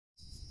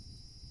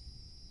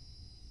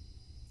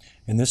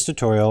In this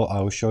tutorial, I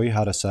will show you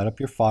how to set up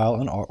your file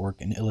and artwork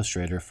in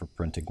Illustrator for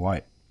printing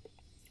white.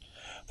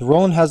 The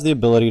Roland has the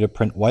ability to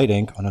print white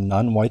ink on a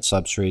non-white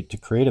substrate to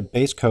create a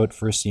base coat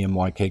for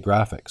CMYK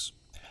graphics.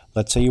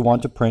 Let's say you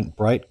want to print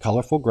bright,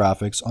 colorful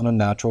graphics on a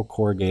natural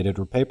corrugated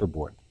or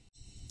paperboard.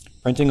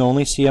 Printing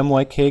only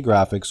CMYK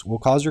graphics will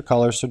cause your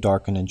colors to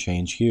darken and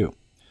change hue.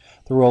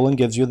 The Roland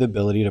gives you the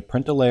ability to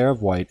print a layer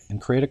of white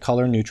and create a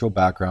color-neutral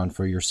background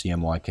for your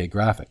CMYK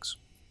graphics.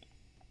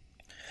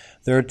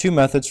 There are two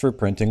methods for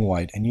printing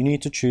white, and you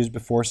need to choose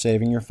before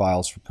saving your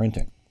files for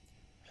printing.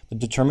 The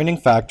determining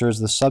factor is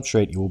the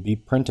substrate you will be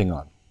printing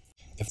on.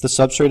 If the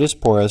substrate is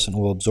porous and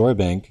will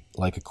absorb ink,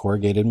 like a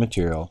corrugated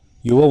material,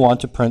 you will want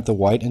to print the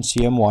white and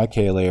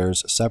CMYK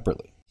layers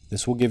separately.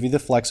 This will give you the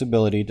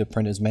flexibility to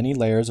print as many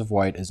layers of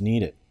white as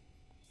needed.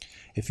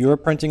 If you are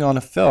printing on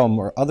a film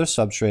or other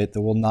substrate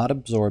that will not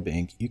absorb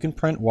ink, you can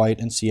print white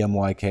and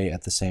CMYK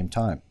at the same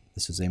time.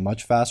 This is a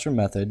much faster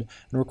method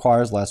and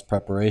requires less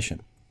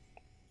preparation.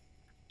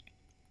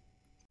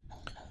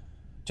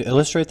 To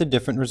illustrate the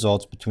different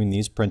results between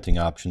these printing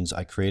options,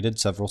 I created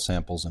several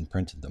samples and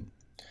printed them.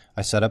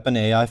 I set up an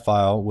AI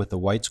file with a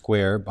white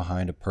square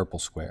behind a purple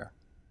square.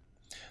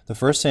 The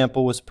first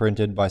sample was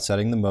printed by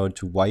setting the mode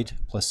to white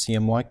plus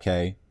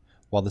CMYK,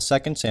 while the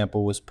second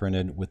sample was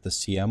printed with the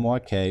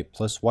CMYK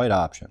plus white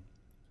option.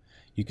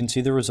 You can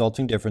see the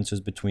resulting differences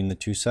between the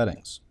two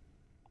settings.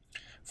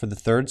 For the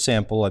third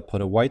sample, I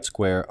put a white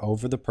square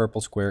over the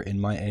purple square in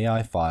my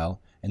AI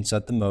file and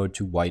set the mode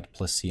to white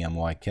plus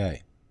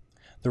CMYK.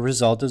 The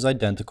result is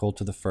identical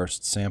to the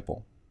first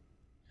sample.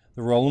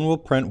 The Roland will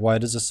print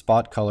white as a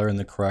spot color in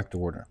the correct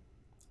order.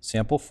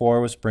 Sample 4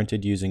 was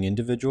printed using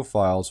individual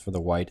files for the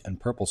white and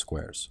purple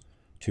squares.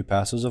 2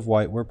 passes of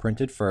white were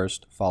printed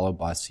first, followed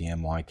by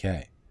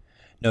CMYK.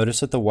 Notice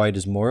that the white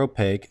is more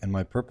opaque and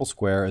my purple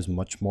square is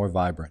much more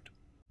vibrant.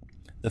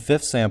 The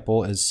fifth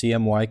sample is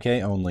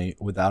CMYK only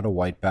without a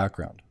white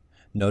background.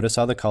 Notice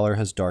how the color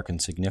has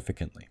darkened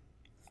significantly.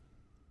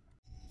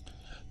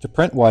 To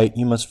print white,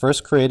 you must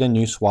first create a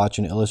new swatch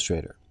in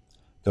Illustrator.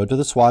 Go to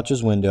the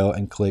Swatches window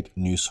and click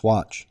New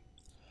Swatch.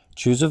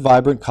 Choose a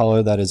vibrant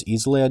color that is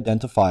easily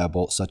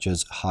identifiable, such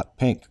as hot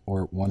pink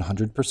or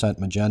 100%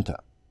 magenta.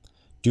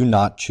 Do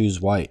not choose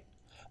white.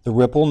 The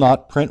RIP will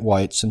not print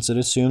white since it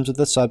assumes that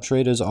the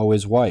substrate is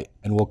always white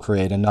and will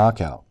create a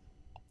knockout.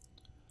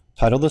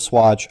 Title the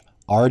swatch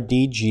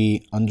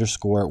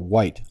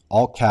RDG_white,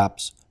 all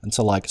caps, and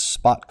select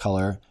Spot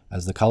Color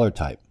as the color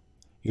type.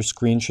 Your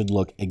screen should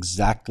look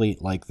exactly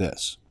like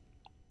this.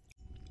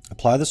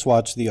 Apply the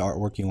swatch to the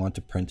artwork you want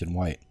to print in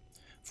white.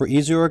 For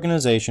easy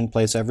organization,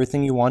 place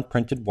everything you want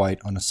printed white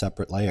on a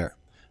separate layer.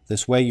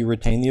 This way you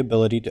retain the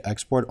ability to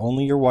export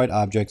only your white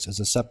objects as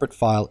a separate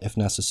file if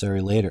necessary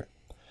later.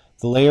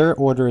 The layer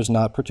order is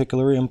not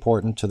particularly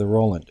important to the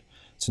Roland,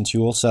 since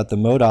you will set the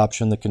mode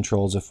option that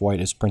controls if white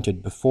is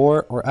printed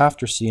before or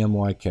after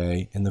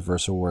CMYK in the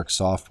VersaWorks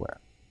software.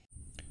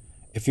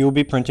 If you will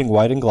be printing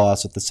white and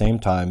gloss at the same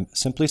time,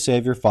 simply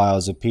save your file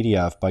as a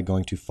PDF by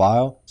going to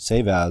File,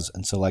 Save As,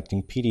 and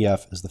selecting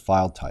PDF as the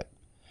file type.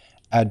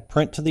 Add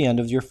Print to the end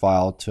of your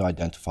file to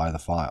identify the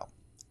file.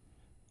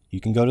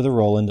 You can go to the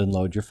Roland and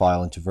load your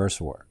file into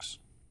VersaWorks.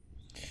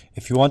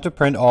 If you want to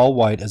print all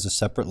white as a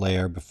separate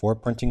layer before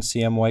printing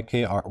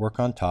CMYK artwork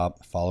on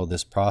top, follow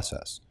this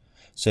process.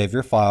 Save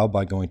your file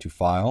by going to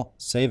File,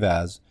 Save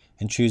As,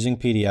 and choosing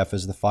PDF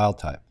as the file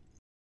type.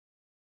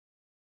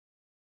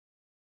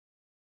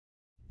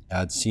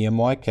 Add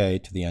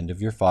CMYK to the end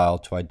of your file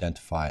to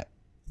identify it.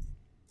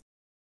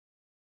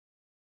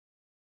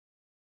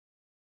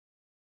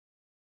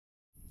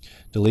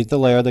 Delete the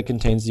layer that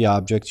contains the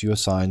objects you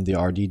assigned the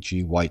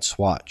RDG white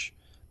swatch.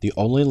 The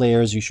only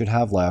layers you should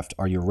have left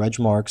are your reg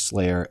marks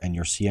layer and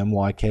your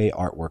CMYK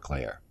artwork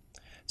layer.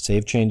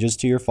 Save changes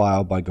to your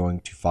file by going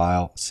to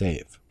File,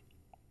 Save.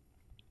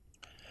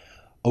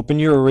 Open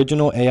your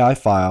original AI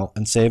file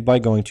and save by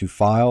going to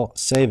File,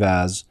 Save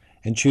As,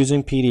 and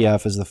choosing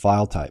PDF as the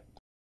file type.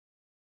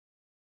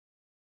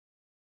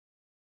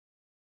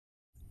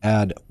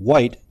 Add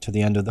white to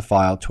the end of the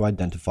file to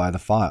identify the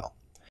file.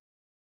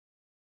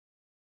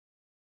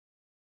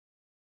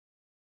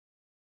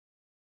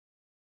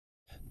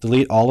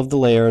 Delete all of the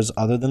layers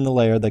other than the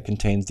layer that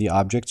contains the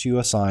objects you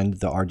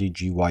assigned the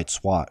RDG white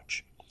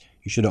swatch.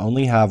 You should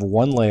only have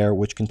one layer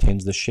which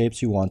contains the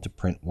shapes you want to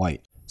print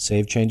white.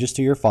 Save changes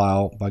to your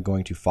file by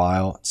going to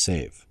File,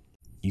 Save.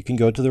 You can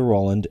go to the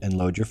Roland and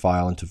load your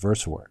file into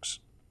VersaWorks.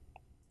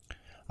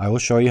 I will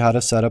show you how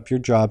to set up your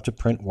job to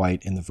print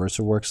white in the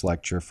VersaWorks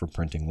lecture for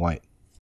printing white.